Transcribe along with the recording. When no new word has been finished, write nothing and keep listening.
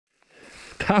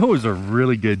That was a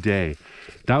really good day.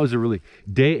 That was a really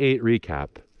day 8 recap.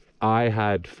 I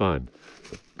had fun.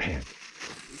 Man,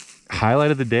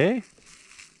 highlight of the day?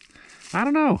 I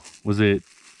don't know. Was it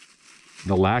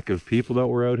the lack of people that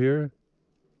were out here?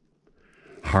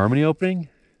 Harmony opening?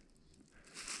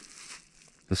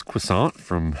 This croissant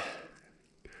from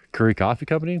Curry Coffee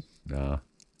Company? No.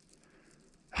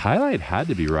 Highlight had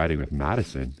to be riding with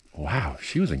Madison. Wow,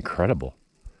 she was incredible.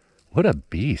 What a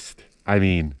beast. I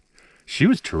mean, she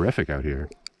was terrific out here.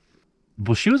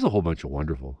 Well, she was a whole bunch of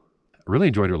wonderful. I really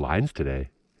enjoyed her lines today.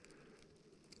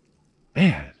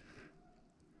 Man.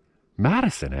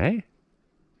 Madison, eh?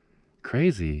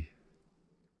 Crazy.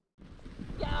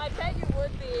 Yeah, I bet you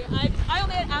would be. I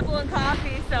only had apple and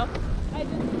coffee, so I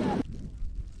just...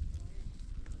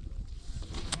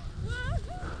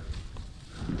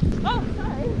 Oh,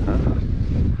 sorry. Huh?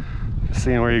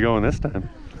 Seeing where you're going this time.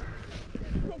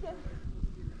 Take it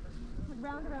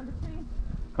round around the tree.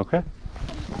 Okay.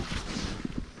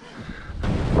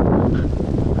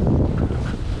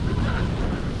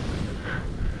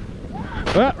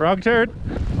 Ah, wrong turn.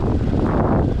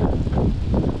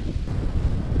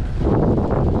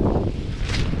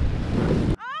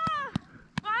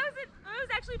 I was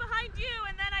actually behind you,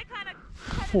 and then I kind of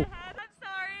headed ahead. I'm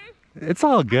sorry. It's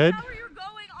all good. How were you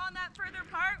going on that further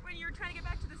part when you were trying to get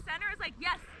back to the center? It's like,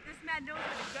 yes, this man knows where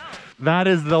to go. That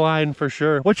is the line for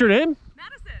sure. What's your name?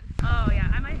 Madison. Oh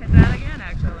yeah, I might hit that again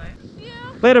actually. See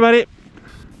you. Later, buddy.